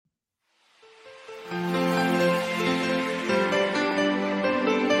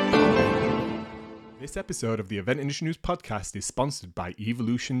This episode of the Event Industry News podcast is sponsored by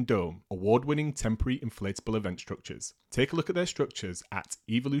Evolution Dome, award-winning temporary inflatable event structures. Take a look at their structures at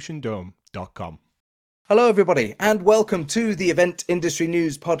evolutiondome.com. Hello everybody and welcome to the Event Industry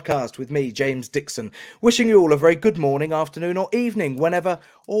News podcast with me, James Dixon, wishing you all a very good morning, afternoon or evening, whenever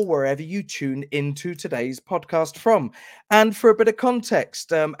or wherever you tune into today's podcast from. And for a bit of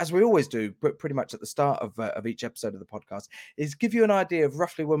context, as we always do, pretty much at the start of each episode of the podcast, is give you an idea of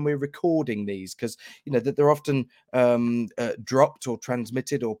roughly when we're recording these, because you know that they're often dropped or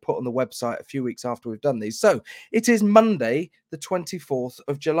transmitted or put on the website a few weeks after we've done these. So it is Monday, the 24th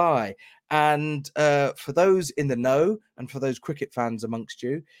of July. And for those in the know and for those cricket fans amongst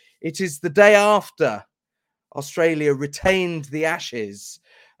you, it is the day after Australia retained the Ashes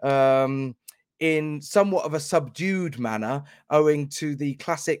in somewhat of a subdued manner owing to the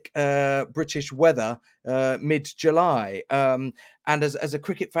classic British weather mid-July. And as a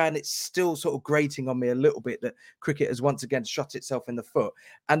cricket fan, it's still sort of grating on me a little bit that cricket has once again shot itself in the foot.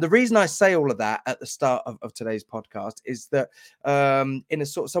 And the reason I say all of that at the start of today's podcast is that in a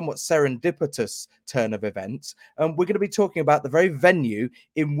sort of somewhat serendipitous turn of events, we're going to be talking about the very venue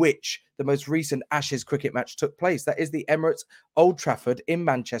in which the most recent Ashes cricket match took place. That is the Emirates Old Trafford in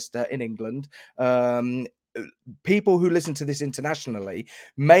Manchester in England. People who listen to this internationally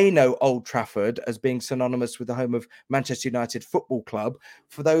may know Old Trafford as being synonymous with the home of Manchester United Football Club.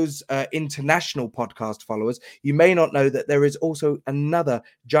 For those international podcast followers, you may not know that there is also another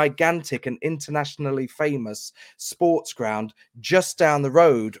gigantic and internationally famous sports ground just down the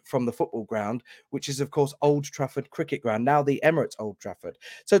road from the football ground, which is, of course, Old Trafford Cricket Ground, now the Emirates Old Trafford.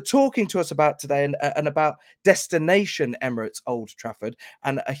 So talking to us about today and about destination Emirates Old Trafford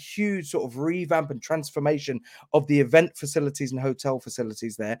and a huge sort of revamp and transformation of the event facilities and hotel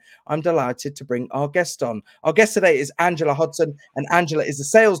facilities there, I'm delighted to bring our guest on. Our guest today is Angela Hodson, and Angela is the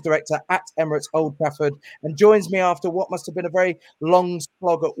sales director at Emirates Old Trafford and joins me after what must have been a very long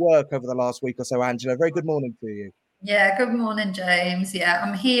slog at work over the last week or so. Angela, very good morning to you. Yeah, good morning, James. Yeah,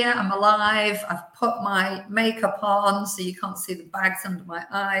 I'm here. I'm alive. I've put my makeup on so you can't see the bags under my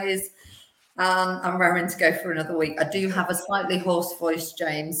eyes. I'm raring to go for another week. I do have a slightly hoarse voice,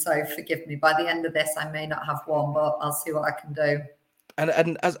 James, so forgive me. By the end of this, I may not have one, but I'll see what I can do.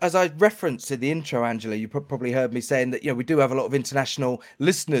 And as I referenced in the intro, Angela, you probably heard me saying that, you know, we do have a lot of international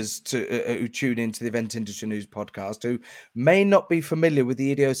listeners who tune into the Event Industry News podcast who may not be familiar with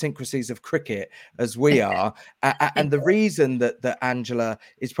the idiosyncrasies of cricket as we are. And the reason that Angela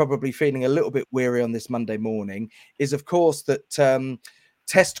is probably feeling a little bit weary on this Monday morning is, of course, that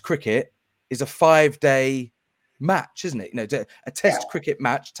Test cricket is a 5-day match, isn't it? You know, a test cricket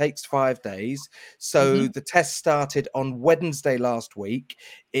match takes 5 days. So the test started on Wednesday last week.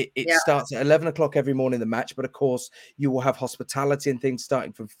 It starts at 11 o'clock every morning, the match. But of course, you will have hospitality and things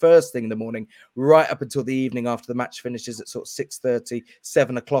starting from first thing in the morning right up until the evening after the match finishes at sort of 6:30,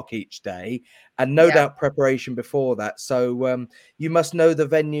 7 o'clock each day. And no doubt preparation before that. So you must know the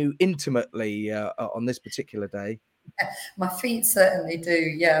venue intimately on this particular day. My feet certainly do,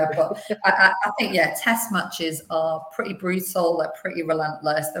 yeah. But I think, test matches are pretty brutal. They're pretty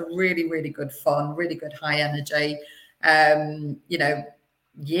relentless. They're really, really good fun, really good high energy. You know,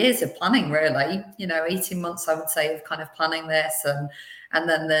 years of planning, really. You know, 18 months, I would say, of kind of planning this. And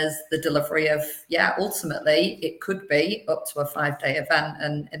then there's the delivery of, ultimately, it could be up to a 5-day event.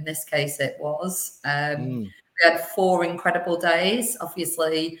 And in this case, it was. We had 4 incredible days.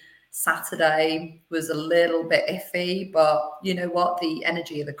 Obviously, Saturday was a little bit iffy, but you know what? The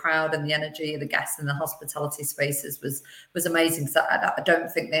energy of the crowd and the energy of the guests in the hospitality spaces was amazing. So I don't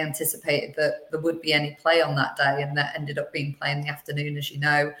think they anticipated that there would be any play on that day, and that ended up being play in the afternoon, as you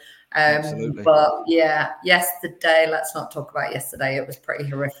know. Absolutely. But yesterday, let's not talk about yesterday. It was pretty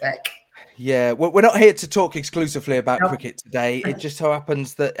horrific. Yeah, well, we're not here to talk exclusively about cricket today. It just so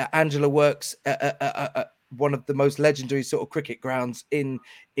happens that Angela works at one of the most legendary sort of cricket grounds in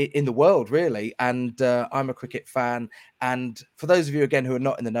the world, really. And I'm a cricket fan. And for those of you, again, who are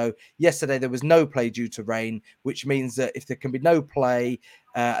not in the know, yesterday there was no play due to rain, which means that if there can be no play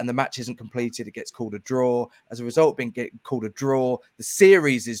and the match isn't completed, it gets called a draw. As a result of being called a draw, the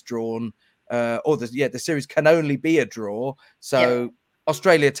series is drawn, the series can only be a draw. So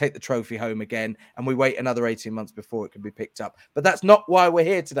Australia take the trophy home again, and we wait another 18 months before it can be picked up. But that's not why we're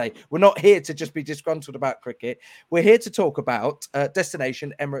here today. We're not here to just be disgruntled about cricket. We're here to talk about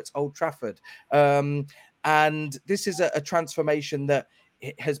destination Emirates Old Trafford. And this is a transformation that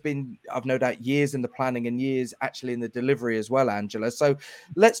it has been, I've no doubt, years in the planning and years actually in the delivery as well, Angela. So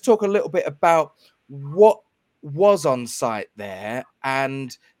let's talk a little bit about what was on site there,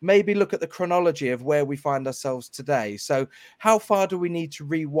 and maybe look at the chronology of where we find ourselves today. So how far do we need to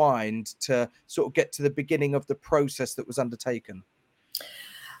rewind to sort of get to the beginning of the process that was undertaken?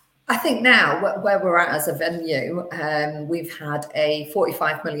 I think now where we're at as a venue, we've had a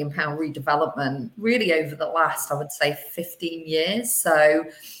 £45 million redevelopment really over the last, I would say, 15 years. So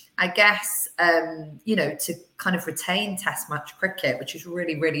I guess, to kind of retain test match cricket, which is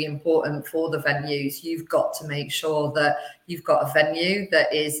really, really important for the venues, you've got to make sure that you've got a venue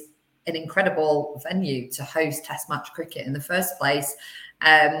that is an incredible venue to host test match cricket in the first place.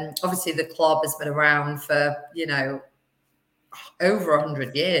 Obviously, the club has been around for, over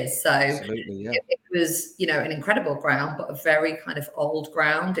 100 years. So Absolutely, yeah. it was, an incredible ground, but a very kind of old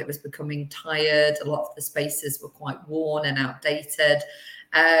ground. It was becoming tired. A lot of the spaces were quite worn and outdated.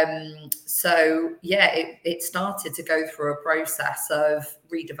 It started to go through a process of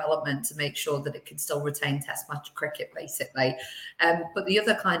redevelopment to make sure that it could still retain test match cricket, basically. But the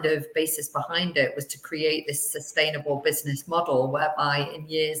other kind of basis behind it was to create this sustainable business model whereby in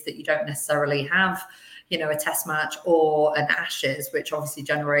years that you don't necessarily have a test match or an Ashes, which obviously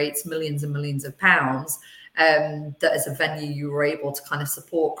generates millions and millions of pounds, that as a venue you were able to kind of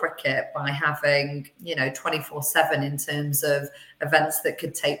support cricket by having 24/7 in terms of events that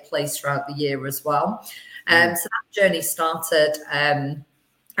could take place throughout the year as well. So that journey started and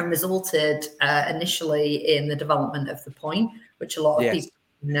resulted initially in the development of the Point, which a lot of people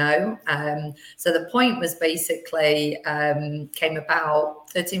know. So the Point was basically came about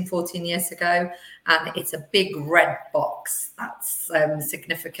 13, 14 years ago, and it's a big red box. That's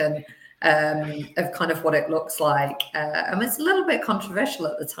significant of kind of what it looks like. And it's a little bit controversial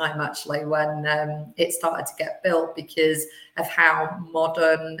at the time, actually, when it started to get built because of how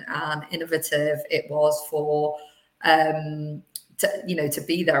modern and innovative it was for to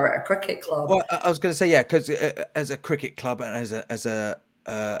be there at a cricket club. Well, I was going to say, yeah, because as a cricket club and as a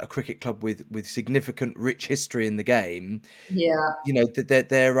cricket club with significant rich history in the game,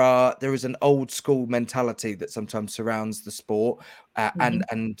 there is an old school mentality that sometimes surrounds the sport,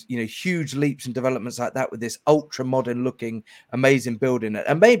 and huge leaps and developments like that with this ultra modern looking amazing building.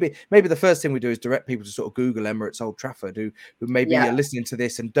 And maybe the first thing we do is direct people to sort of Google Emirates Old Trafford, who maybe are listening to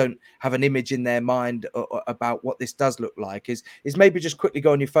this and don't have an image in their mind about what this does look like. Is maybe just quickly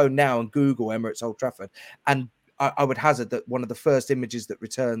go on your phone now and Google Emirates Old Trafford, and I would hazard that one of the first images that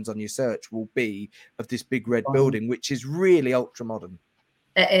returns on your search will be of this big red building, which is really ultra modern.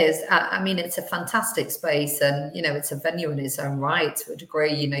 It is. I mean, it's a fantastic space, and it's a venue in its own right to a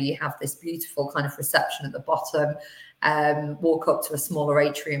degree. You have this beautiful kind of reception at the bottom. Walk up to a smaller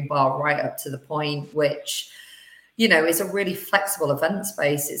atrium bar right up to the Point, which it's a really flexible event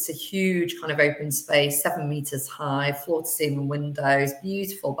space. It's a huge kind of open space, 7 meters high, floor to ceiling windows,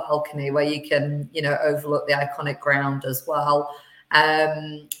 beautiful balcony where you can, overlook the iconic ground as well.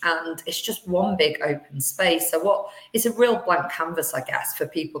 And it's just one big open space. So it's a real blank canvas, I guess, for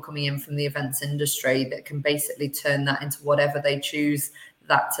people coming in from the events industry that can basically turn that into whatever they choose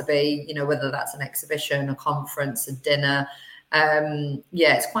that to be, whether that's an exhibition, a conference, a dinner.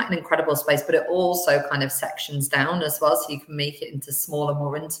 It's quite an incredible space, but it also kind of sections down as well, so you can make it into smaller,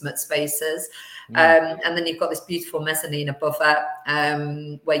 more intimate spaces. And then you've got this beautiful mezzanine above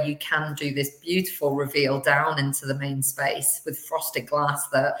it, where you can do this beautiful reveal down into the main space with frosted glass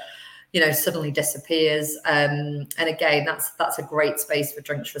that suddenly disappears. And again, that's a great space for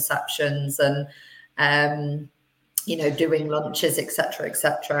drinks receptions and doing lunches, etc.,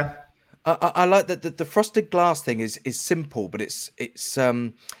 etc. I like that the frosted glass thing is simple, but it's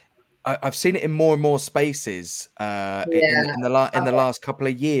I've seen it in more and more spaces in the last couple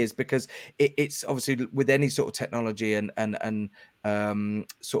of years, because it's obviously with any sort of technology and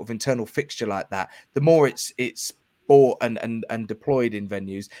sort of internal fixture like that, the more it's bought and deployed in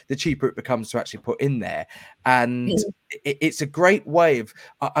venues, the cheaper it becomes to actually put in there. And it's a great way of,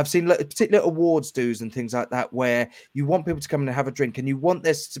 I've seen particular awards dues and things like that, where you want people to come in and have a drink, and you want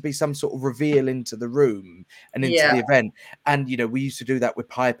there to be some sort of reveal into the room and into the event. And we used to do that with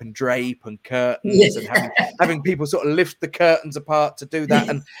pipe and drape and curtains, and having people sort of lift the curtains apart to do that.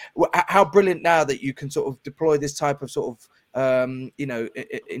 And how brilliant now that you can sort of deploy this type of sort of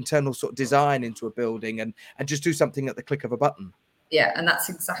internal sort of design into a building and just do something at the click of a button. Yeah, and that's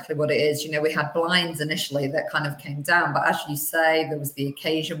exactly what it is. We had blinds initially that kind of came down, but as you say, there was the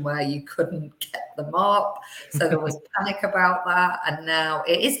occasion where you couldn't get them up. So there was panic about that. And now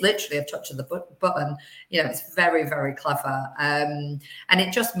it is literally a touch of the button. It's very, very clever. And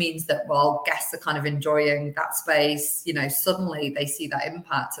it just means that while guests are kind of enjoying that space, suddenly they see that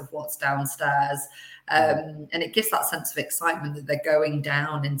impact of what's downstairs. And it gives that sense of excitement that they're going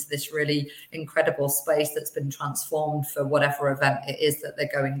down into this really incredible space that's been transformed for whatever event it is that they're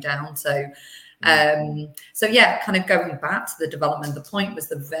going down to. So yeah, kind of going back to the development, the point was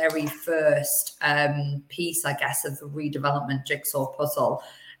the very first piece, I guess, of the redevelopment jigsaw puzzle.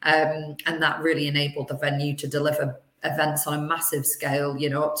 And that really enabled the venue to deliver events on a massive scale, you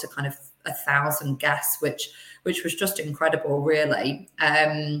know, up to kind of 1,000 guests, which was just incredible, really.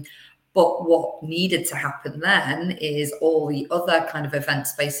 But what needed to happen then is all the other kind of event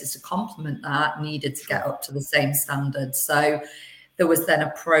spaces to complement that needed to get up to the same standard. So there was then a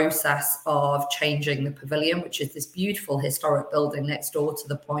process of changing the pavilion, which is this beautiful historic building next door to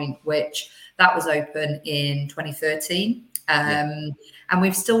the point, which that was open in 2013. And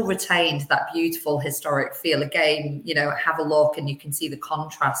we've still retained that beautiful historic feel. Again, you know, have a look and you can see the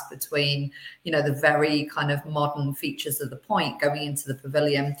contrast between, you know, the very kind of modern features of the point going into the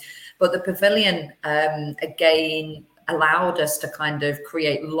pavilion. But the pavilion, again, allowed us to kind of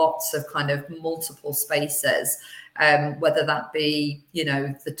create lots of kind of multiple spaces, whether that be, you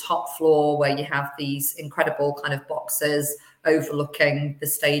know, the top floor where you have these incredible kind of boxes overlooking the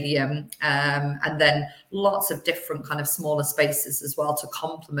stadium, and then lots of different kind of smaller spaces as well to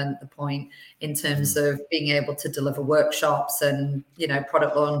complement the point in terms of being able to deliver workshops and, you know,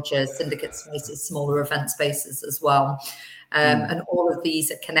 product launches, syndicate spaces, smaller event spaces as well. And all of these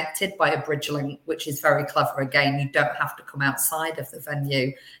are connected by a bridge link, which is very clever. Again, you don't have to come outside of the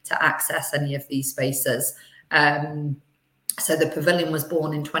venue to access any of these spaces. So the pavilion was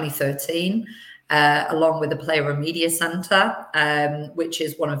born in 2013. Along with the Player and Media Centre, which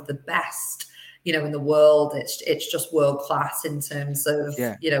is one of the best, you know, in the world. It's just world class in terms of,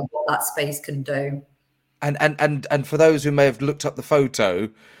 you know, what that space can do. And for those who may have looked up the photo,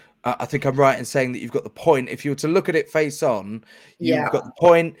 I think I'm right in saying that you've got the point. If you were to look at it face on, you've got the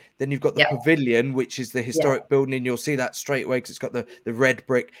point, then you've got the pavilion, which is the historic building, and you'll see that straight away because it's got the red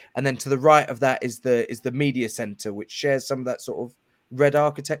brick. And then to the right of that is the media centre, which shares some of that sort of red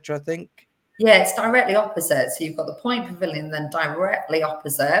architecture, I think. Yeah, it's directly opposite. So you've got the Point Pavilion, then directly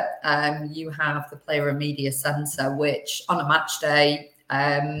opposite, you have the Player and Media Centre, which on a match day,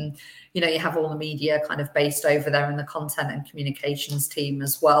 you know, you have all the media kind of based over there in the content and communications team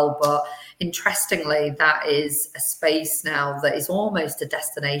as well. But interestingly, that is a space now that is almost a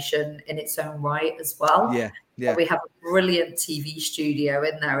destination in its own right as well. Yeah. We have a brilliant TV studio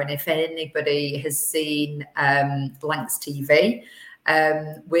in there. And if anybody has seen Blanks TV,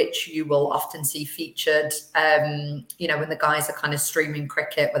 which you will often see featured, you know, when the guys are kind of streaming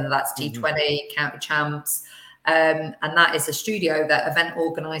cricket, whether that's T20, County Champs. And that is a studio that event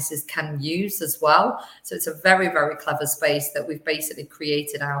organisers can use as well. So it's a very, very clever space that we've basically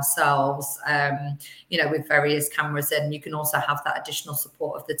created ourselves, you know, with various cameras in. You can also have that additional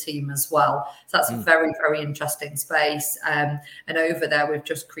support of the team as well. So that's a very, very interesting space. And over there, we've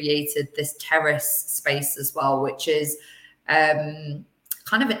just created this terrace space as well, which is kind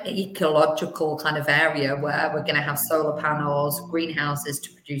of an ecological kind of area where we're going to have solar panels, greenhouses to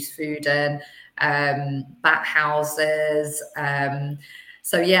produce food in, bat houses.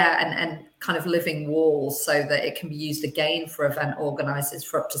 So yeah, and kind of living walls so that it can be used again for event organisers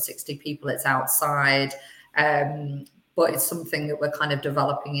for up to 60 people. It's outside. But it's something that we're kind of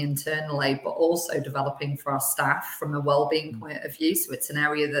developing internally, but also developing for our staff from a wellbeing point of view. So it's an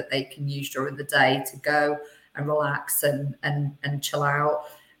area that they can use during the day to go and relax and chill out.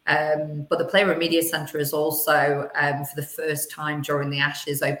 But the Player and Media Centre is also, for the first time during the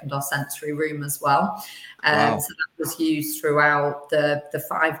Ashes, opened our sensory room as well. So that was used throughout the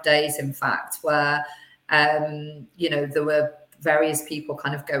 5 days, in fact, where, you know, there were various people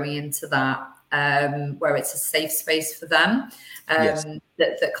kind of going into that, where it's a safe space for them,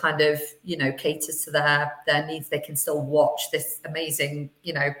 that kind of, you know, caters to their needs. They can still watch this amazing,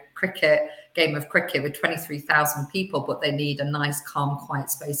 you know, game of cricket with 23,000 people, but they need a nice, calm, quiet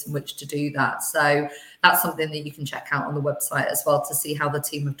space in which to do that. So that's something that you can check out on the website as well to see how the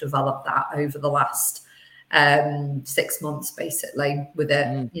team have developed that over the last 6 months, basically, with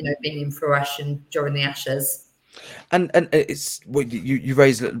it, you know, being in fruition during the Ashes. And it's you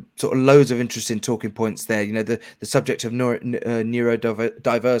raised sort of loads of interesting talking points there. You know, the subject of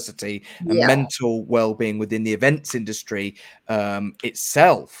neurodiversity and mental well-being within the events industry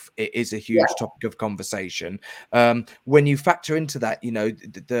itself, it is a huge topic of conversation. When you factor into that, you know,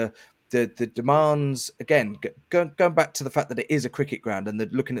 the demands, again, going back to the fact that it is a cricket ground and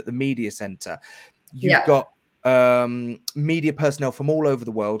looking at the media centre, you've got media personnel from all over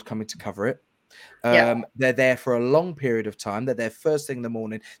the world coming to cover it. They're there for a long period of time. They're there first thing in the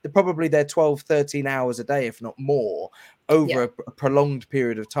morning. They're probably there 12, 13 hours a day, if not more, over a prolonged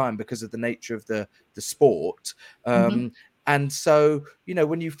period of time because of the nature of the sport. And so, you know,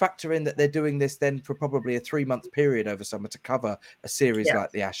 when you factor in that they're doing this then for probably a 3-month period over summer to cover a series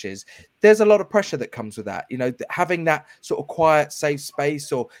like the Ashes, there's a lot of pressure that comes with that. You know, having that sort of quiet, safe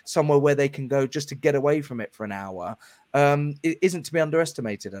space or somewhere where they can go just to get away from it for an hour it isn't to be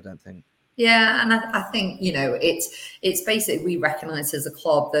underestimated, I don't think. Yeah, and I think, you know, it's basically, we recognise as a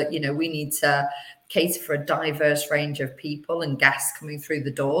club that, you know, we need to cater for a diverse range of people and guests coming through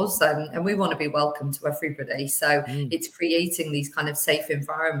the doors, and we want to be welcome to everybody. So it's creating these kind of safe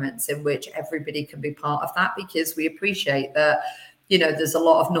environments in which everybody can be part of that, because we appreciate that, you know, there's a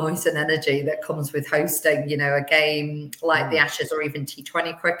lot of noise and energy that comes with hosting, you know, a game like the Ashes or even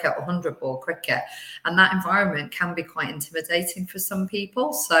T20 cricket or 100 ball cricket. And that environment can be quite intimidating for some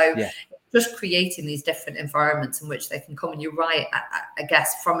people. So just creating these different environments in which they can come. And you're right, I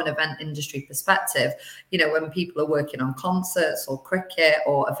guess, from an event industry perspective, you know, when people are working on concerts or cricket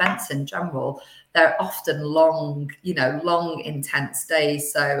or events in general, they're often long, you know, long, intense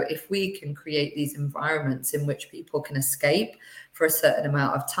days. So if we can create these environments in which people can escape for a certain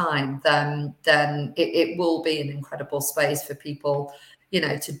amount of time, then it will be an incredible space for people, you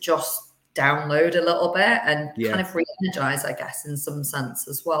know, to just download a little bit and kind of re-energize, I guess, in some sense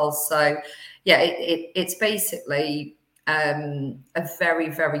as well. So yeah, it's basically a very,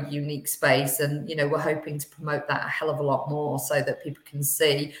 very unique space, and you know, we're hoping to promote that a hell of a lot more so that people can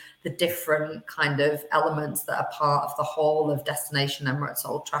see the different kind of elements that are part of the whole of Destination Emirates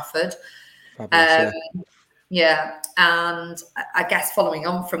Old Trafford. Fabulous, yeah, and I guess following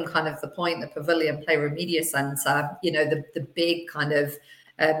on from kind of the point, the Pavilion Player and Media Centre, you know, the big kind of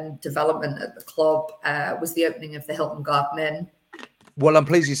development at the club was the opening of the Hilton Garden Inn. Well, I'm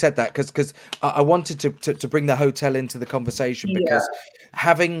pleased you said that because I wanted to bring the hotel into the conversation, because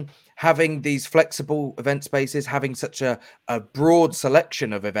having these flexible event spaces, having such a broad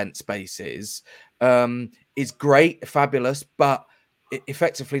selection of event spaces is great, fabulous, but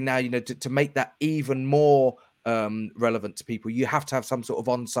effectively now, you know, to make that even more relevant to people, you have to have some sort of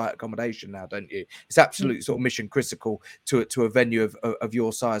on-site accommodation now, don't you? It's absolutely sort of mission critical to a venue of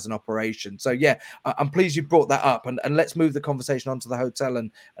your size and operation. So yeah, I'm pleased you brought that up, and let's move the conversation onto the hotel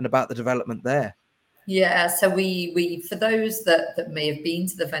and about the development there. Yeah, so we for those that may have been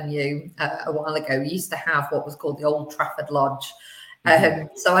to the venue a while ago, we used to have what was called the Old Trafford Lodge.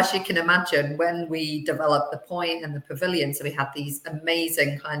 So as you can imagine, when we developed the point and the pavilion, so we had these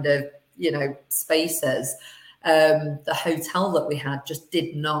amazing kind of, you know, spaces. The hotel that we had just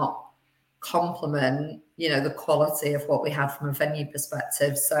did not complement, you know, the quality of what we had from a venue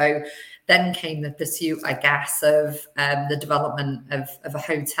perspective. So then came the pursuit, I guess, of the development of a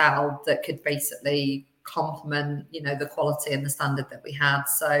hotel that could basically complement, you know, the quality and the standard that we had.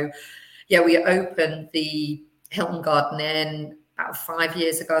 So yeah, we opened the Hilton Garden Inn about 5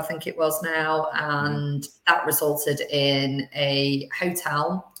 years ago, I think it was now, and that resulted in a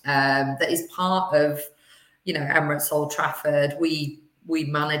hotel that is part of, you know, Emirates Old Trafford. We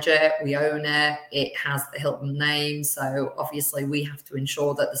manage it, we own it. It has the Hilton name, so obviously we have to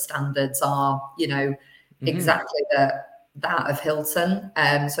ensure that the standards are, you know, exactly that of Hilton.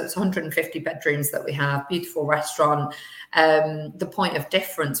 So it's 150 bedrooms that we have, beautiful restaurant. The point of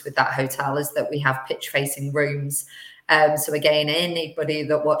difference with that hotel is that we have pitch-facing rooms. So again, anybody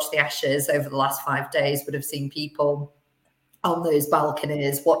that watched the Ashes over the last 5 days would have seen people on those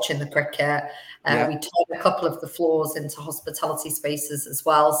balconies watching the cricket. We turned a couple of the floors into hospitality spaces as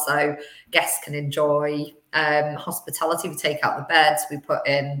well, so guests can enjoy hospitality. We take out the beds, we put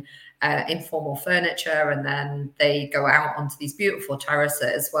in informal furniture, and then they go out onto these beautiful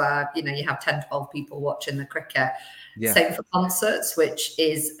terraces where, you know, you have 10, 12 people watching the cricket. Same for concerts, which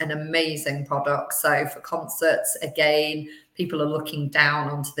is an amazing product. So for concerts, again, people are looking down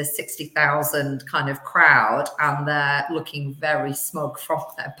onto this 60,000 kind of crowd, and they're looking very smug from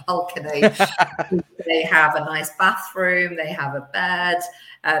their balcony. They have a nice bathroom, they have a bed,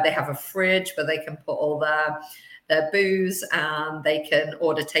 they have a fridge where they can put all their booze, and they can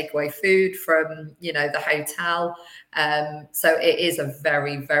order takeaway food from, you know, the hotel. So it is a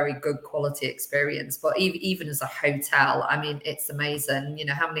very, very good quality experience. But even as a hotel, I mean, it's amazing. You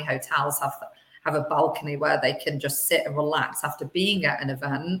know, how many hotels have a balcony where they can just sit and relax after being at an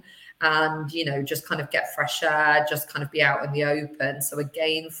event, and, you know, just kind of get fresh air, just kind of be out in the open. So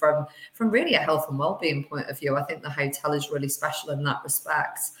again, from really a health and well-being point of view, I think the hotel is really special in that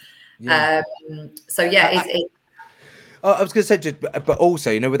respect. So yeah, I was going to say, but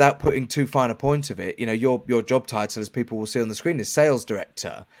also, without putting too fine a point of it, your job title, as people will see on the screen, is sales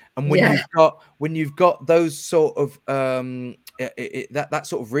director. And when you've got those sort of that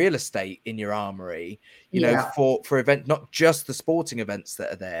sort of real estate in your armory, for event, not just the sporting events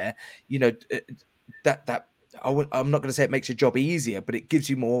that are there, that. I'm not going to say it makes your job easier, but it gives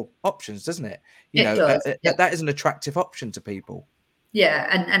you more options, doesn't it? It does. That is an attractive option to people. Yeah,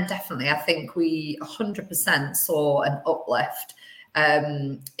 and definitely, I think we 100% saw an uplift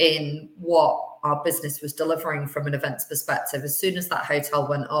in what our business was delivering from an events perspective. As soon as that hotel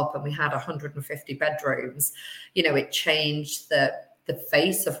went up and we had 150 bedrooms, it changed the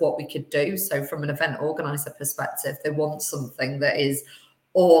face of what we could do. So from an event organizer perspective, they want something that is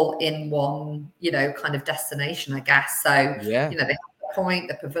all in one, kind of destination, I guess. So, they have the point,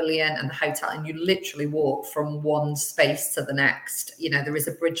 the pavilion, and the hotel, and you literally walk from one space to the next. There is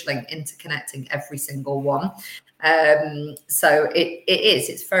a bridge link interconnecting every single one. So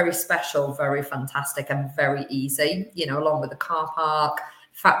it's very special, very fantastic, and very easy, along with the car park.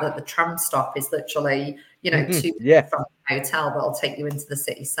 The fact that the tram stop is literally, 2 minutes from the hotel that'll take you into the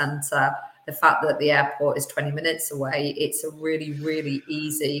city centre. The fact that the airport is 20 minutes away, it's a really, really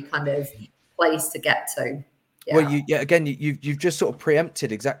easy kind of place to get to. Yeah. Well, you've just sort of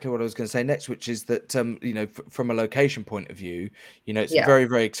preempted exactly what I was going to say next, which is that from a location point of view, it's very,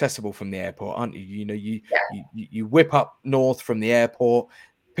 very accessible from the airport, aren't you? You whip up north from the airport,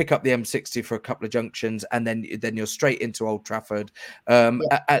 pick up the M60 for a couple of junctions, and then you're straight into Old Trafford.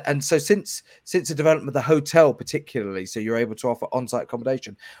 And so since the development of the hotel, particularly, so you're able to offer on-site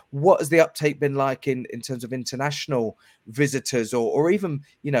accommodation, what has the uptake been like in terms of international visitors, or even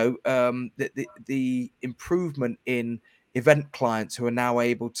the improvement in event clients who are now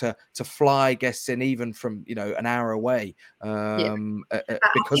able to fly guests in even from an hour away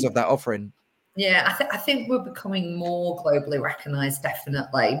because of that offering? Yeah, I think we're becoming more globally recognized,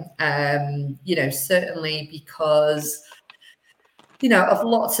 definitely. Certainly because, of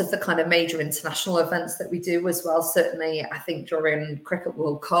lots of the kind of major international events that we do as well. Certainly, I think during Cricket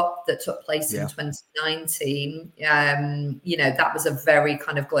World Cup that took place in 2019, that was a very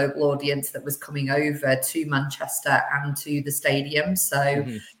kind of global audience that was coming over to Manchester and to the stadium. So,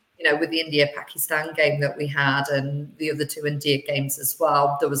 with the India-Pakistan game that we had and the other two India games as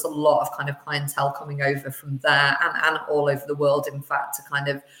well, there was a lot of kind of clientele coming over from there and all over the world, in fact, to kind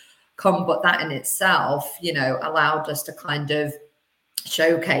of come. But that in itself, allowed us to kind of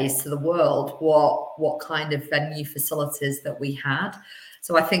showcase to the world what kind of venue facilities that we had.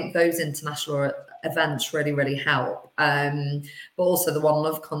 So I think those international events really, really help. But also the One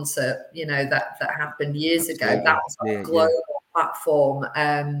Love concert, that happened years ago, that was a global platform.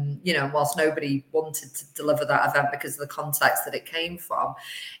 Whilst nobody wanted to deliver that event because of the context that it came from,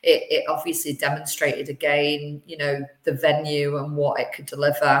 it obviously demonstrated again, the venue and what it could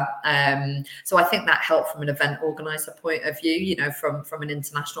deliver. So I think that helped from an event organizer point of view, from an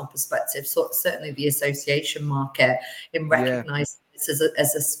international perspective. So certainly the association market in recognizing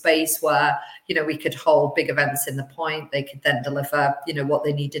as a space where we could hold big events in the point. They could then deliver what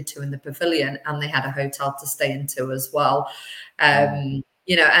they needed to in the pavilion, and they had a hotel to stay into as well. And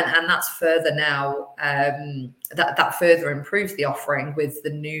that's further now, that further improves the offering with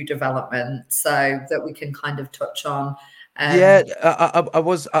the new development, so that we can kind of touch on. I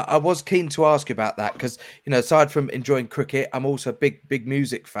was keen to ask you about that, because aside from enjoying cricket, I'm also a big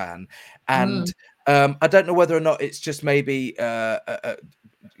music fan, and I don't know whether or not it's just maybe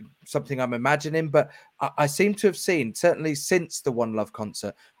something I'm imagining, but I seem to have seen, certainly since the One Love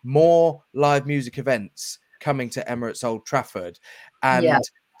concert, more live music events coming to Emirates Old Trafford. And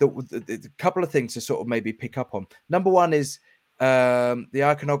the couple of things to sort of maybe pick up on. Number one is the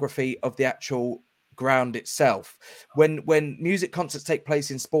iconography of the actual ground itself. When music concerts take place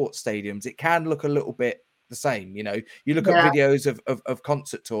in sports stadiums, it can look a little bit the same. You look at videos of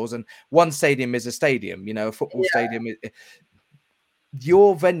concert tours, and one stadium is a stadium, a football stadium.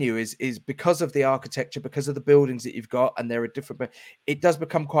 Your venue is because of the architecture, because of the buildings that you've got, and there are different, but it does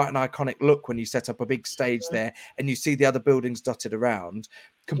become quite an iconic look when you set up a big stage there and you see the other buildings dotted around,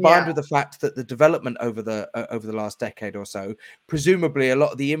 combined with the fact that the development over the last decade or so, presumably a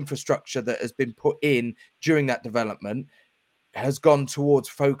lot of the infrastructure that has been put in during that development has gone towards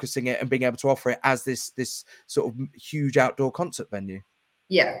focusing it and being able to offer it as this sort of huge outdoor concert venue.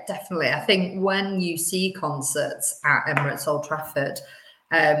 Yeah, definitely. I think when you see concerts at Emirates Old Trafford,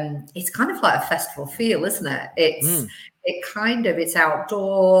 it's kind of like a festival feel, isn't it? It's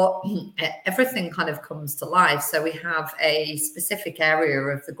outdoor, everything kind of comes to life. So we have a specific area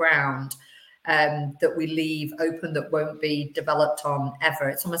of the ground that we leave open that won't be developed on ever.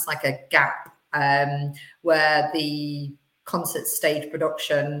 It's almost like a gap where the concert stage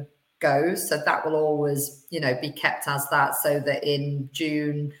production goes. So that will always, be kept as that, so that in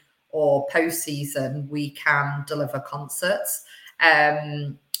June or post-season we can deliver concerts.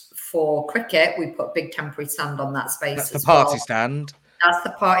 For cricket, we put a big temporary stand on that space. That's the as party well. stand. That's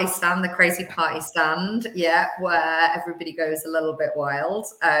the party stand, the crazy party stand, where everybody goes a little bit wild.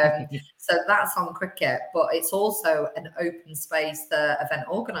 So that's on cricket, but it's also an open space that event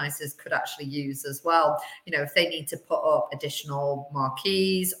organisers could actually use as well. If they need to put up additional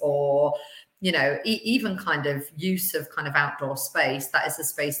marquees or, even kind of use of kind of outdoor space, that is a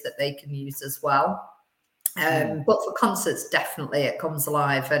space that they can use as well. But for concerts, definitely it comes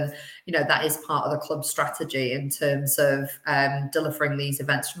alive, and that is part of the club strategy in terms of delivering these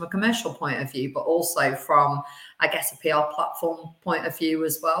events from a commercial point of view, but also from, I guess, a PR platform point of view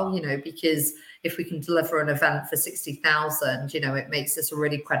as well. Because if we can deliver an event for 60,000, it makes this a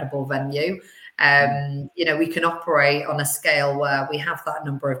really credible venue. We can operate on a scale where we have that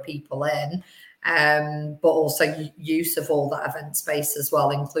number of people in. But also use of all that event space as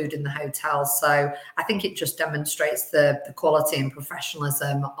well, including the hotel. So I think it just demonstrates the quality and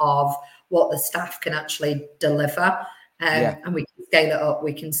professionalism of what the staff can actually deliver. And we can scale it up,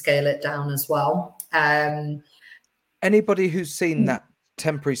 we can scale it down as well. Anybody who's seen that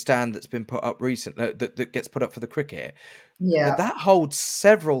temporary stand that's been put up recently, that gets put up for the cricket, that holds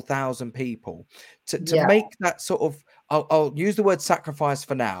several thousand people. To make that sort of, I'll use the word sacrifice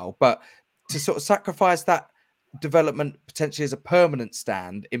for now, but to sort of sacrifice that development potentially as a permanent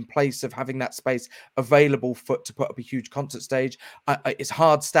stand in place of having that space available to put up a huge concert stage, it's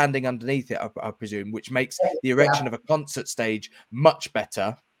hard standing underneath it, I presume, which makes the erection of a concert stage much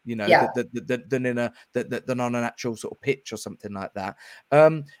better, than on an actual sort of pitch or something like that.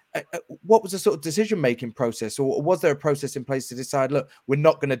 What was the sort of decision making process, or was there a process in place to decide, look, we're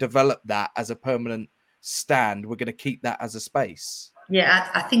not going to develop that as a permanent stand, we're going to keep that as a space? Yeah,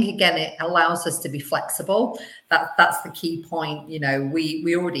 I think again it allows us to be flexible. That's the key point.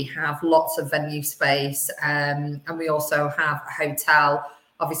 We already have lots of venue space, and we also have a hotel.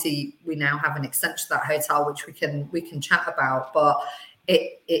 Obviously, we now have an extension of that hotel, which we can chat about, but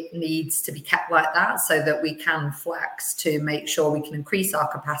it needs to be kept like that so that we can flex to make sure we can increase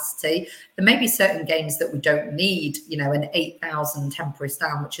our capacity. There may be certain games that we don't need, an 8,000 temporary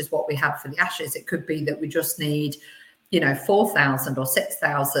stand, which is what we had for the Ashes. It could be that we just need 4,000 or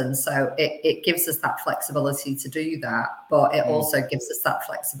 6,000. So it gives us that flexibility to do that. But it also gives us that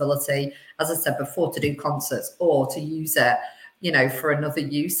flexibility, as I said before, to do concerts or to use it, for another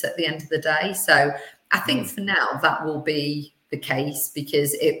use at the end of the day. So I think for now that will be the case,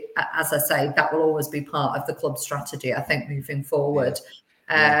 because as I say, that will always be part of the club strategy, I think, moving forward.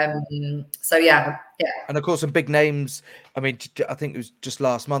 So yeah. And of course, some big names. I mean, I think it was just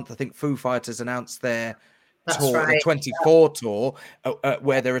last month, I think Foo Fighters announced their tour, the 24 tour,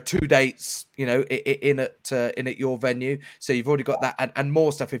 where there are 2 dates, in at your venue. So you've already got that and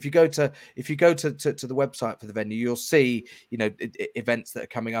more stuff. If you go to the website for the venue, you'll see, events that are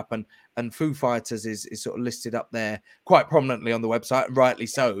coming up, and Foo Fighters is sort of listed up there quite prominently on the website, and rightly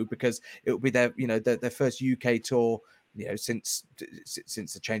so, because it will be their, their first UK tour, since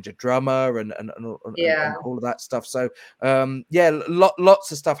the change of drummer and all of that stuff. So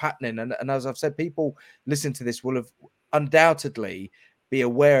lots of stuff happening, and as I've said, people listening to this will have undoubtedly be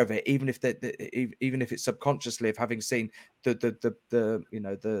aware of it, even if it's subconsciously, of having seen the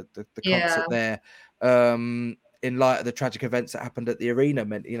concert there, in light of the tragic events that happened at the arena,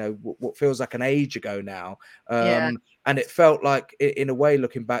 what feels like an age ago now. And it felt like, in a way,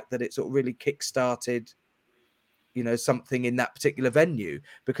 looking back, that it sort of really kick-started something in that particular venue,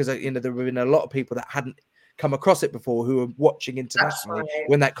 because there have been a lot of people that hadn't come across it before who were watching internationally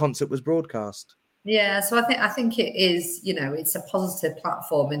when that concert was broadcast. Yeah, so I think it is, it's a positive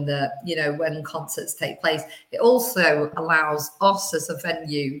platform in that, when concerts take place, it also allows us as a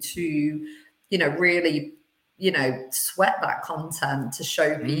venue to, really, sweat that content to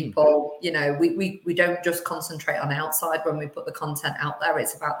show people, we don't just concentrate on outside when we put the content out there.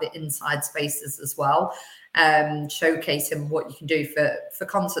 It's about the inside spaces as well. Showcasing what you can do for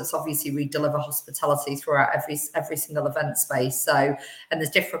concerts. Obviously, we deliver hospitality throughout every single event space. So, and there's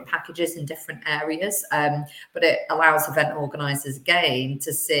different packages in different areas, but it allows event organisers again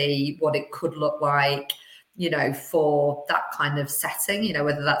to see what it could look like, for that kind of setting,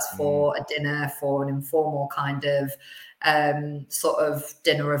 whether that's for a dinner, for an informal kind of sort of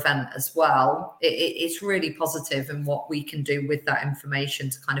dinner event as well. It's really positive in what we can do with that information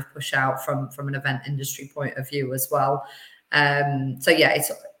to kind of push out from an event industry point of view as well. So yeah,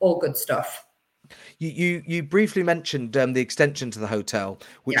 it's all good stuff. You briefly mentioned the extension to the hotel,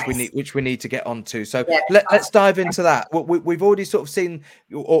 which Yes. we need to get onto. So Yeah, let's dive into that. We've already sort of seen,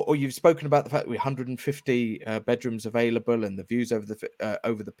 or you've spoken about the fact that we 150 bedrooms available and the views over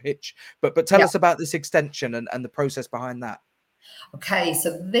the pitch. But tell yeah. us about this extension and the process behind that. Okay,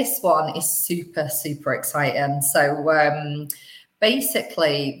 so this one is super, super exciting. So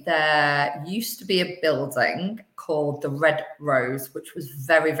basically, there used to be a building called the Red Rose, which was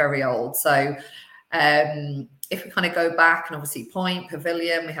very, very old. So if we kind of go back, and obviously Point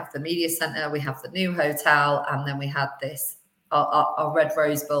Pavilion, we have the media centre, we have the new hotel, and then we had this our Red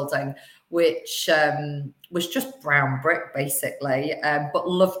Rose building, which was just brown brick basically, but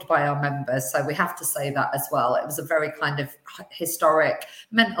loved by our members. So we have to say that as well. It was a very kind of historic,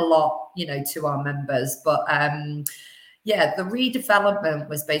 meant a lot, to our members. But yeah, the redevelopment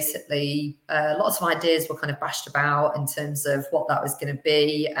was basically lots of ideas were kind of bashed about in terms of what that was going to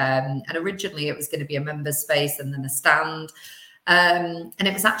be. And originally it was going to be a members space and then a stand. And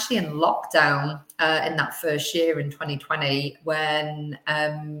it was actually in lockdown in that first year in 2020 when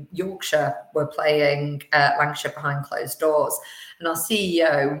Yorkshire were playing Lancashire behind closed doors. And our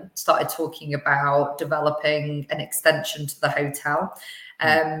CEO started talking about developing an extension to the hotel.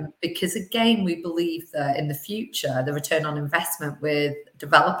 Because again, we believe that in the future, the return on investment with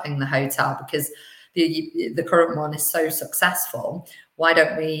developing the hotel, because the current one is so successful, why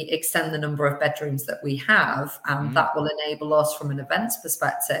don't we extend the number of bedrooms that we have? And that will enable us from an events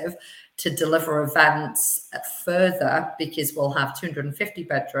perspective to deliver events further, because we'll have 250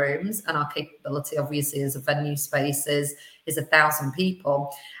 bedrooms and our capability obviously as a venue space is 1,000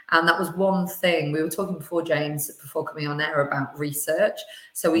 people. And that was one thing we were talking before, James, before coming on air, about research.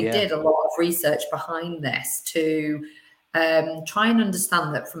 So we did a lot of research behind this to try and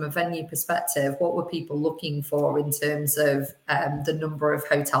understand that from a venue perspective, what were people looking for in terms of the number of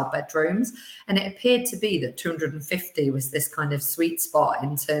hotel bedrooms? And it appeared to be that 250 was this kind of sweet spot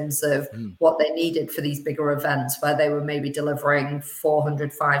in terms of what they needed for these bigger events, where they were maybe delivering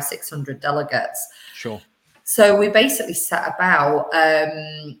 400, 500, 600 delegates. Sure. So we basically set about,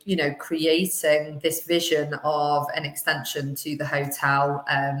 creating this vision of an extension to the hotel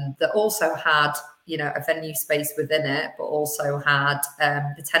that also had, a venue space within it, but also had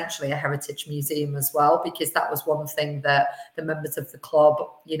potentially a heritage museum as well, because that was one thing that the members of the club,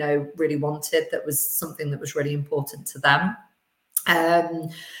 really wanted. That was something that was really important to them.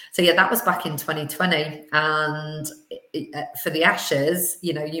 So yeah, that was back in 2020, and for the Ashes,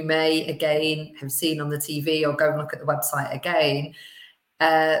 you may again have seen on the TV or go and look at the website again.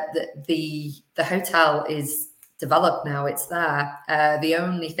 The hotel is developed now; it's there. The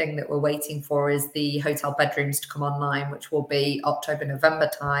only thing that we're waiting for is the hotel bedrooms to come online, which will be October, November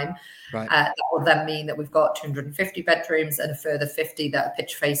time. Right. That will then mean that we've got 250 bedrooms and a further 50 that are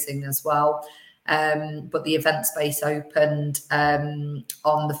pitch facing as well. But the event space opened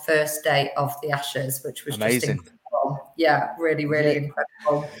on the first day of the Ashes, which was amazing. Just incredible. Yeah, really, really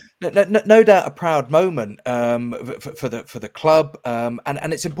incredible. No doubt a proud moment for the club,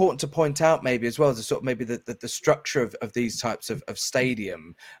 and it's important to point out maybe as well the sort of maybe the structure of these types of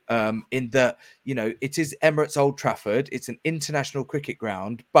stadium, in that it is Emirates Old Trafford. It's an international cricket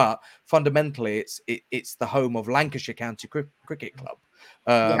ground, but fundamentally it's the home of Lancashire County Cricket Club.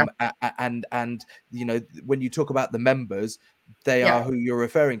 And when you talk about the members, they are who you're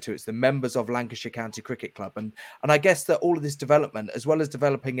referring to. It's the members of Lancashire County Cricket Club, and I guess that all of this development, as well as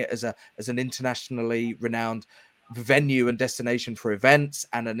developing it as an internationally renowned venue and destination for events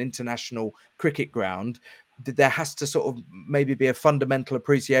and an international cricket ground, there has to sort of maybe be a fundamental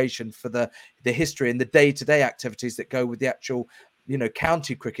appreciation for the history and the day-to-day activities that go with the actual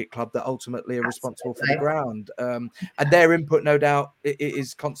county cricket club that ultimately are responsible for the ground, and their input, no doubt,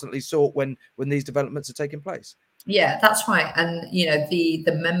 is constantly sought when these developments are taking place. Yeah, that's right. And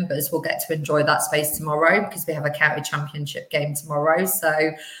the members will get to enjoy that space tomorrow, because we have a county championship game tomorrow.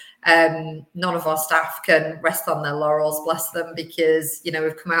 So none of our staff can rest on their laurels, bless them, because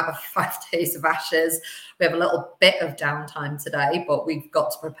we've come out of 5 days of Ashes. We have a little bit of downtime today, but we've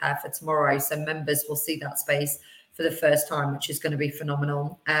got to prepare for tomorrow. So members will see that space for the first time, which is going to be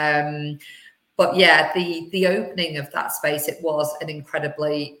phenomenal. But yeah, the opening of that space, it was an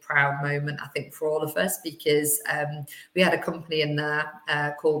incredibly proud moment, I think, for all of us, because we had a company in there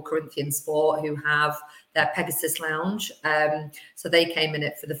called Corinthian Sport, who have their Pegasus Lounge. So they came in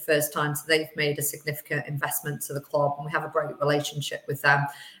it for the first time. So they've made a significant investment to the club, and we have a great relationship with them.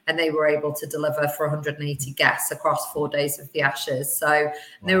 And they were able to deliver for 180 guests across 4 days of the Ashes. So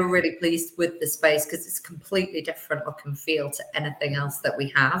they were really pleased with the space, because it's completely different look and feel to anything else that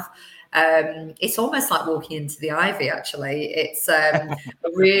we have. It's almost like walking into the Ivy, actually. It's a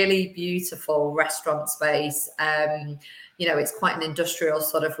really beautiful restaurant space. It's quite an industrial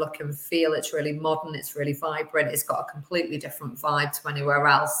sort of look and feel. It's really modern. It's really vibrant. It's got a completely different vibe to anywhere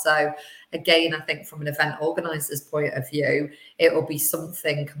else. So again, I think from an event organizer's point of view, it will be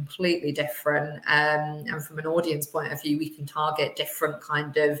something completely different. And from an audience point of view, we can target different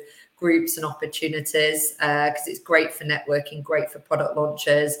kind of groups and opportunities because it's great for networking, great for product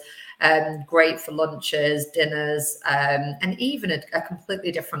launches, great for lunches, dinners, and even a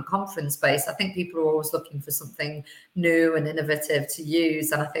completely different conference space. I think people are always looking for something new and innovative to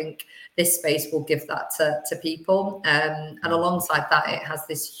use, and I think this space will give that to people. And alongside that, it has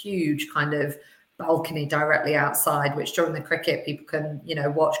this huge kind of balcony directly outside, which during the cricket people can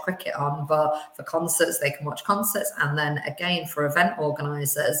watch cricket on, but for concerts they can watch concerts. And then again, for event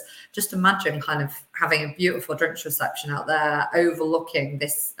organizers, just imagine kind of having a beautiful drinks reception out there overlooking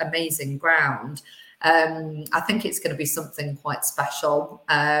this amazing ground. I think it's going to be something quite special.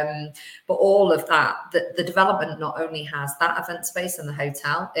 But all of that, the development not only has that event space in the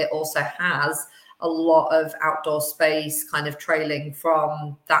hotel, it also has a lot of outdoor space kind of trailing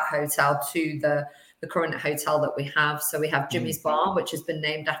from that hotel to the current hotel that we have. So we have Jimmy's Bar, which has been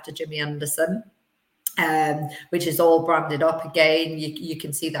named after Jimmy Anderson, which is all branded up again. You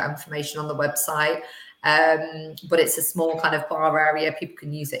can see that information on the website. But it's a small kind of bar area. People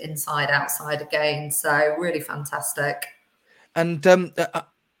can use it inside, outside again. So really fantastic. And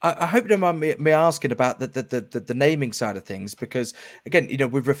I hope you don't mind me asking about the naming side of things, because again,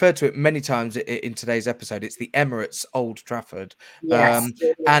 we've referred to it many times in today's episode. It's the Emirates Old Trafford, yes,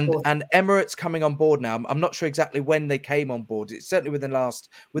 and Emirates coming on board now. I'm not sure exactly when they came on board. It's certainly within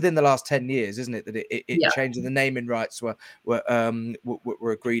the last 10 years, isn't it? That it changed and the naming rights were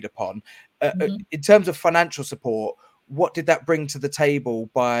agreed upon. In terms of financial support, what did that bring to the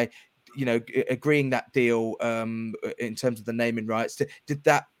table by agreeing that deal in terms of the naming rights? Did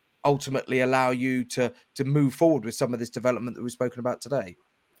that ultimately allow you to move forward with some of this development that we've spoken about today?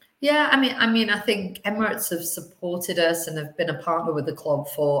 Yeah, I mean, I think Emirates have supported us and have been a partner with the club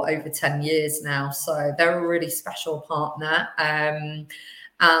for over 10 years now. So they're a really special partner.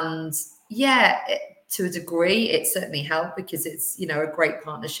 And yeah, to a degree, it certainly helped because it's, a great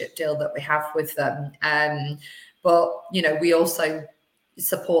partnership deal that we have with them. But, we also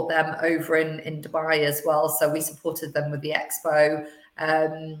support them over in Dubai as well. So we supported them with the Expo. I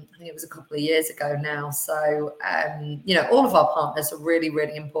think it was a couple of years ago now. So, all of our partners are really,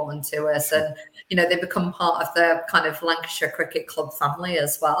 really important to us. And, they become part of the kind of Lancashire Cricket Club family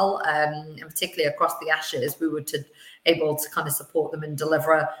as well. And particularly across the Ashes, we were able to kind of support them and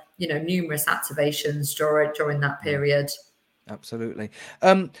deliver, numerous activations during that period. Absolutely.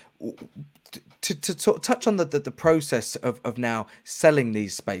 To touch on the process of now selling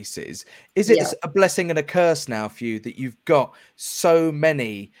these spaces, is it a blessing and a curse now for you that you've got so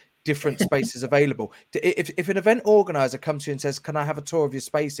many different spaces available? If an event organizer comes to you and says, "Can I have a tour of your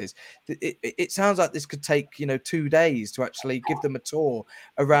spaces?" It sounds like this could take 2 days to actually give them a tour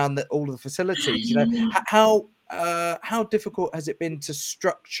around all of the facilities. How difficult has it been to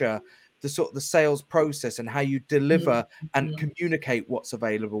structure the sales process and how you deliver and communicate what's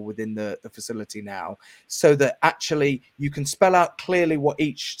available within the facility now, so that actually you can spell out clearly what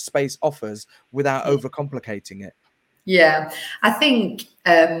each space offers without overcomplicating it? Yeah, I think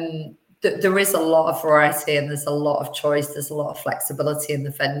there is a lot of variety and there's a lot of choice. There's a lot of flexibility in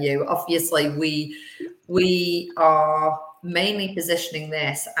the venue. Obviously, we are mainly positioning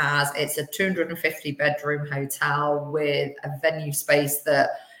this as it's a 250 bedroom hotel with a venue space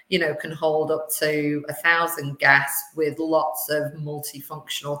that can hold up to 1,000 guests with lots of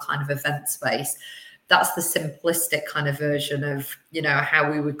multifunctional kind of event space. That's the simplistic kind of version of,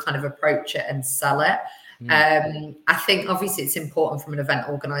 how we would kind of approach it and sell it. I think obviously it's important from an event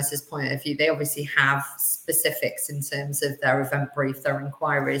organizer's point of view. They obviously have specifics in terms of their event brief, their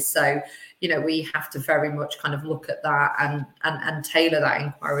inquiries. So, we have to very much kind of look at that and tailor that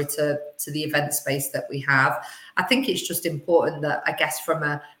inquiry to the event space that we have. I think it's just important that, I guess, from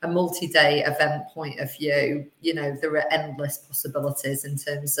a multi-day event point of view, there are endless possibilities in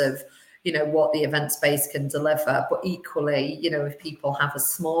terms of, what the event space can deliver. But equally, if people have a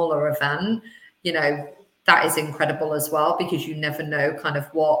smaller event, that is incredible as well, because you never know kind of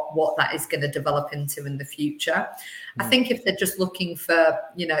what that is going to develop into in the future. I think if they're just looking for,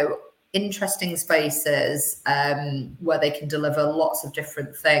 interesting spaces where they can deliver lots of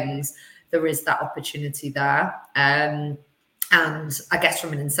different things, there is that opportunity there. And I guess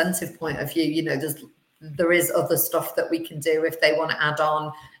from an incentive point of view, there is other stuff that we can do if they want to add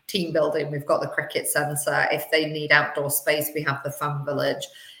on team building. We've got the cricket centre. If they need outdoor space, we have the fan village.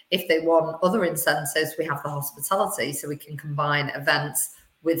 if they want other incentives, we have the hospitality, so we can combine events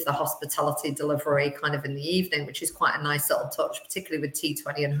with the hospitality delivery kind of in the evening, which is quite a nice little touch, particularly with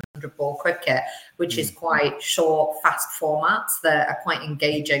T20 and 100 ball cricket, which is quite short, fast formats that are quite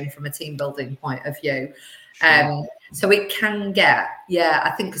engaging from a team building point of view. Sure. So it can get,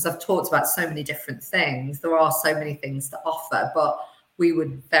 I think because I've talked about so many different things, there are so many things to offer, but we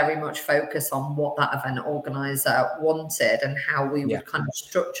would very much focus on what that event organizer wanted and how we would kind of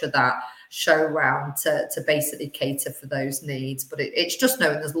structure that show round to basically cater for those needs. But it's just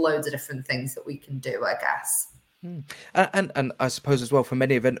knowing there's loads of different things that we can do, I guess. And I suppose as well, for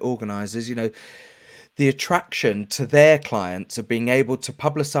many event organizers, you know, the attraction to their clients of being able to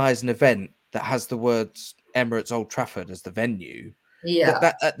publicize an event that has the words Emirates Old Trafford as the venue.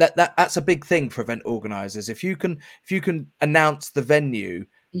 That's a big thing for event organizers. If you can announce the venue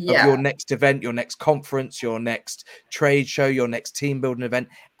of your next event, your next conference, your next trade show, your next team building event,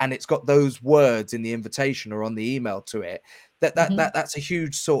 and it's got those words in the invitation or on the email to it, that's a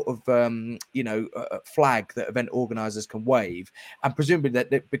huge sort of flag that event organizers can wave. And presumably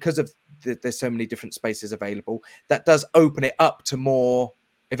that because of there's so many different spaces available, that does open it up to more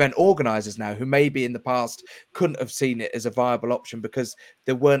event organizers now who maybe in the past couldn't have seen it as a viable option because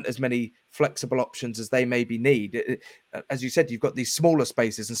there weren't as many flexible options as they maybe need. As you said, you've got these smaller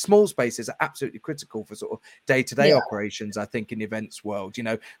spaces, and small spaces are absolutely critical for sort of day-to-day operations, I think, in the events world. You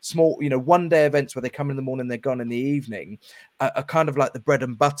know, small, one-day events where they come in the morning, they're gone in the evening, are kind of like the bread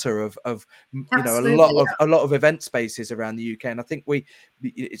and butter of a lot of event spaces around the UK. And I think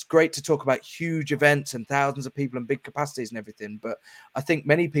it's great to talk about huge events and thousands of people and big capacities and everything, but I think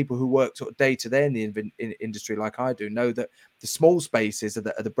many people who work sort of day-to-day in the industry like I do know that the small spaces are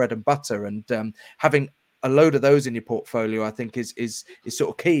the bread and butter, and having a load of those in your portfolio, I think, is sort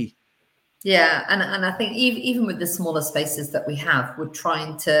of key. Yeah, and I think even with the smaller spaces that we have, we're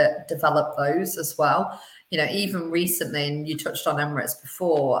trying to develop those as well. You know, even recently, and you touched on Emirates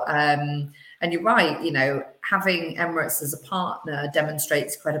before, and you're right, you know, having Emirates as a partner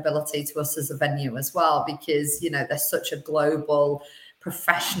demonstrates credibility to us as a venue as well, because, you know, they're such a global,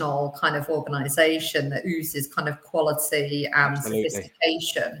 professional kind of organization that oozes kind of quality and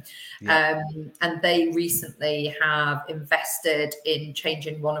sophistication. And they recently have invested in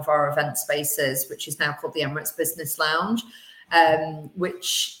changing one of our event spaces, which is now called the Emirates Business Lounge,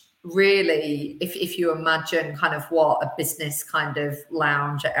 which really, if you imagine kind of what a business kind of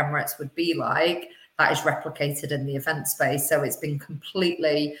lounge at Emirates would be like, that is replicated in the event space. So it's been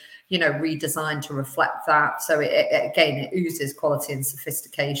completely, you know, redesigned to reflect that. So it oozes quality and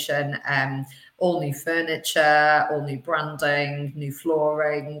sophistication. All new furniture, all new branding, new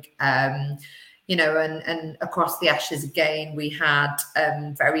flooring. You know, and across the Ashes again, we had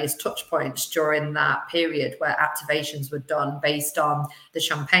various touch points during that period where activations were done based on the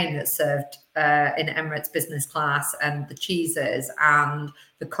champagne that's served in Emirates business class, and the cheeses and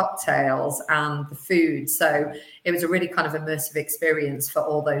the cocktails and the food. So it was a really kind of immersive experience for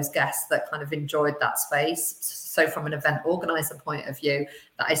all those guests that kind of enjoyed that space. So from an event organizer point of view,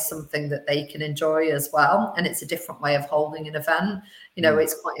 that is something that they can enjoy as well. And it's a different way of holding an event. You know,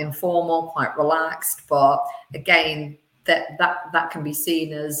 it's quite informal, quite relaxed, but again, that can be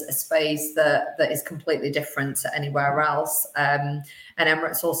seen as a space that is completely different to anywhere else. And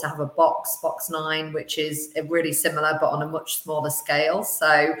Emirates also have a box 9, which is really similar, but on a much smaller scale.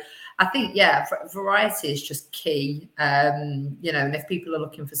 So I think, variety is just key. You know, and if people are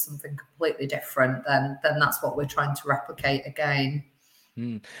looking for something completely different, then that's what we're trying to replicate again.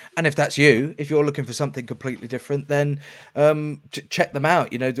 And if that's you, if you're looking for something completely different, then check them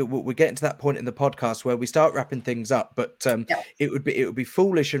out. You know, we're getting to that point in the podcast where we start wrapping things up, but it would be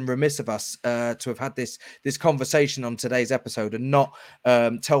foolish and remiss of us to have had this conversation on today's episode and not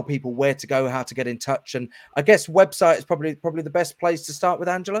tell people where to go, how to get in touch. And I guess website is probably the best place to start with,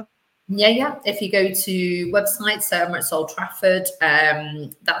 Angela. Yeah. If you go to websites, Emirates Old Trafford,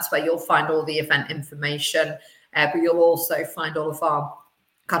 that's where you'll find all the event information, but you'll also find all of our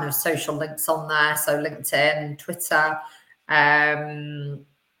kind of social links on there. So LinkedIn, Twitter, Facebook,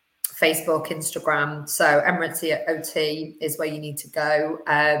 Instagram. So Emirates OT is where you need to go.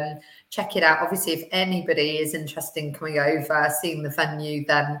 Check it out. Obviously, if anybody is interested in coming over, seeing the venue,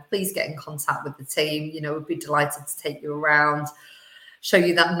 then please get in contact with the team. You know, we'd be delighted to take you around, show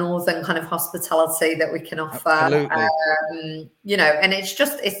you that northern kind of hospitality that we can offer. Absolutely. You know, and it's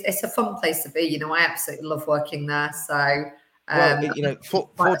a fun place to be. You know, I absolutely love working there. So you know,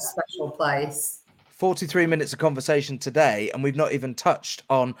 quite a special place. 43 minutes of conversation today, and we've not even touched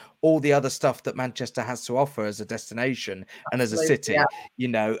on all the other stuff that Manchester has to offer as a destination and as a city, you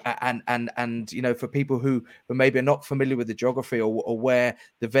know, and you know, for people who maybe are not familiar with the geography or where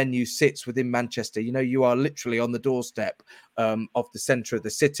the venue sits within Manchester, you know, you are literally on the doorstep of the centre of the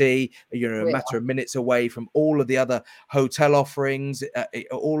city. You're a matter of minutes away from all of the other hotel offerings,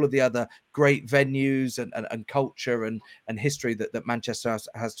 all of the other great venues and culture and history that Manchester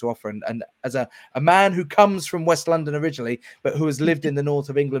has to offer. And as a man who comes from West London originally, but who has lived in the north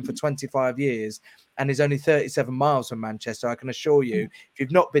of England for 25 years and is only 37 miles from Manchester, I can assure you, if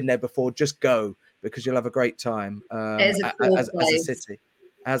you've not been there before, just go, because you'll have a great time as a city.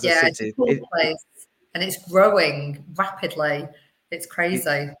 As a city. It's a cool place. And it's growing rapidly. It's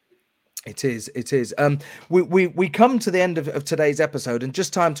crazy. It is. We come to the end of today's episode, and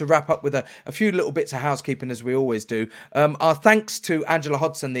just time to wrap up with a few little bits of housekeeping, as we always do. Our thanks to Angela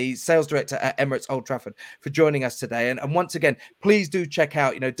Hodson, the sales director at Emirates Old Trafford, for joining us today. And once again, please do check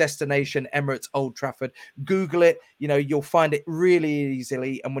out, you know, Destination Emirates Old Trafford. Google it. You know, you'll find it really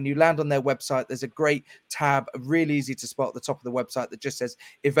easily. And when you land on their website, there's a great tab, really easy to spot at the top of the website, that just says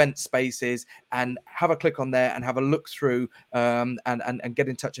event spaces, and have a click on there and have a look through and get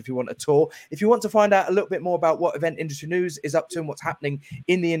in touch if you want to talk. If you want to find out a little bit more about what Event Industry News is up to and what's happening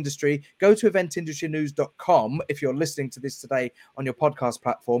in the industry, go to eventindustrynews.com if you're listening to this today on your podcast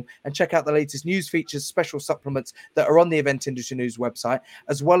platform, and check out the latest news features, special supplements that are on the Event Industry News website,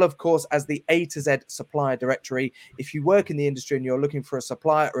 as well, of course, as the A to Z supplier directory. If you work in the industry and you're looking for a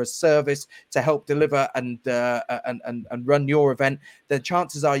supplier or a service to help deliver and run your event, then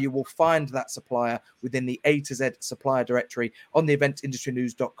chances are you will find that supplier within the A to Z supplier directory on the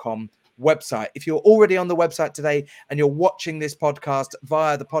eventindustrynews.com website. If you're already on the website today and you're watching this podcast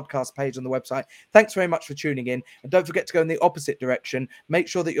via the podcast page on the website, thanks very much for tuning in. And don't forget to go in the opposite direction. Make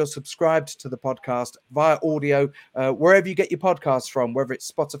sure that you're subscribed to the podcast via audio, wherever you get your podcasts from, whether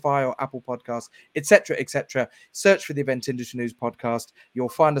it's Spotify or Apple Podcasts, etc., etc. Search for the Event Industry News podcast. You'll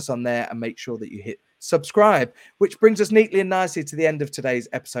find us on there, and make sure that you hit subscribe, which brings us neatly and nicely to the end of today's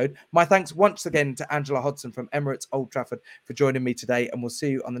episode. My thanks once again to Angela Hodson from Emirates Old Trafford for joining me today, and we'll see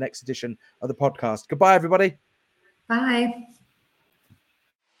you on the next edition of the podcast. Goodbye, everybody. Bye.